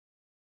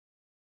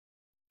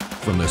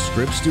From the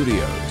Scripps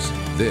Studios,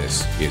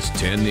 this is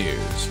 10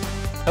 News.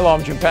 Hello,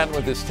 I'm Jim Patton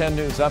with this 10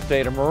 News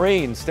update. A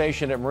Marine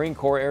stationed at Marine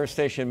Corps Air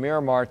Station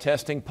Miramar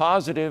testing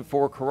positive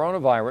for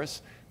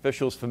coronavirus.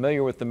 Officials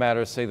familiar with the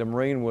matter say the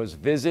Marine was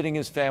visiting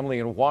his family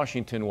in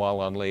Washington while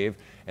on leave,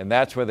 and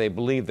that's where they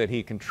believe that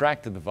he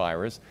contracted the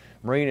virus.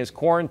 Marine is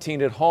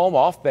quarantined at home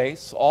off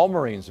base. All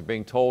Marines are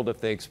being told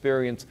if they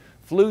experience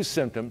flu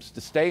symptoms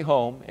to stay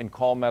home and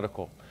call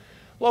medical.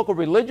 Local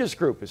religious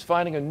group is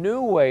finding a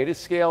new way to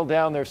scale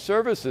down their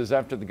services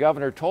after the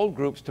governor told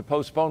groups to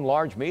postpone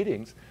large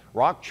meetings.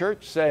 Rock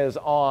Church says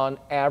on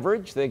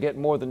average they get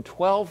more than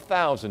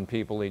 12,000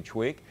 people each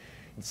week.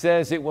 It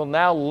says it will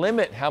now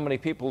limit how many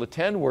people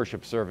attend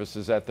worship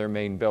services at their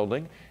main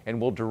building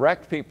and will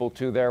direct people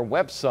to their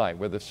website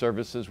where the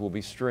services will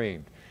be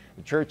streamed.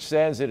 The church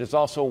says it is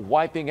also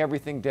wiping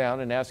everything down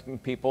and asking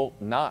people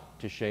not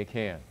to shake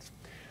hands.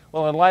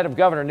 Well, in light of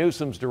Governor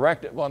Newsom's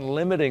directive on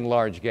limiting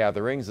large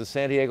gatherings, the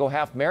San Diego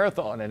Half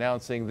Marathon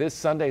announcing this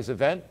Sunday's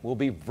event will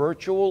be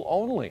virtual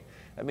only.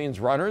 That means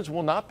runners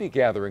will not be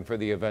gathering for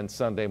the event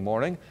Sunday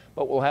morning,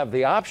 but will have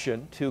the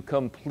option to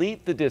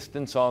complete the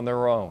distance on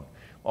their own.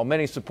 While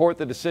many support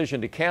the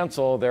decision to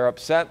cancel, they're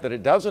upset that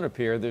it doesn't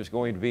appear there's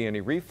going to be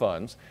any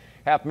refunds.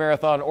 Half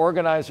Marathon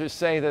organizers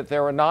say that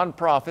they're a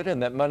nonprofit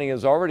and that money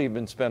has already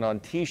been spent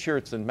on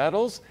T-shirts and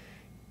medals.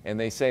 And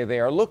they say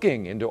they are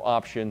looking into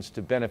options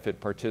to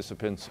benefit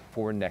participants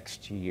for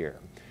next year.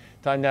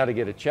 Time now to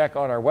get a check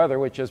on our weather,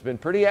 which has been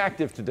pretty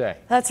active today.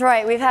 That's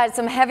right. We've had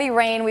some heavy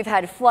rain. We've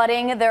had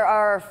flooding. There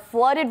are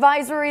flood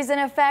advisories in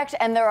effect,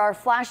 and there are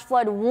flash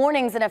flood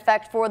warnings in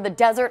effect for the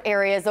desert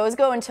areas. Those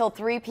go until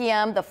 3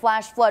 p.m. The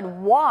flash flood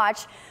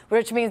watch,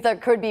 which means there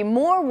could be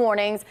more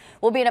warnings,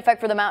 will be in effect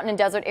for the mountain and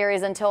desert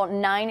areas until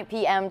 9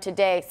 p.m.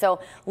 today. So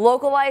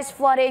localized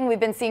flooding. We've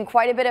been seeing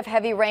quite a bit of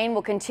heavy rain.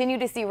 We'll continue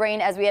to see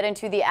rain as we head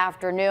into the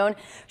afternoon.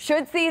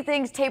 Should see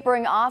things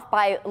tapering off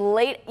by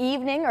late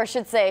evening, or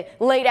should say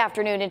late afternoon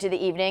into the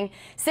evening.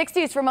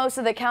 60s for most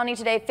of the county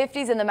today,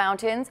 50s in the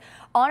mountains.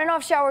 On and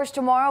off showers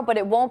tomorrow, but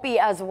it won't be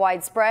as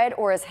widespread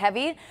or as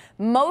heavy.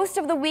 Most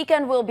of the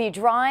weekend will be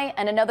dry,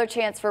 and another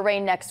chance for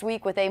rain next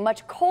week with a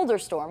much colder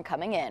storm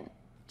coming in.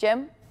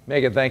 Jim?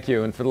 Megan, thank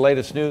you. And for the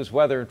latest news,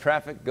 weather, and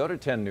traffic, go to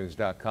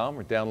 10news.com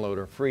or download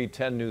our free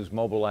 10 News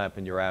mobile app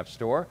in your app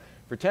store.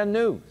 For 10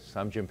 News,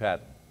 I'm Jim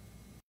Patton.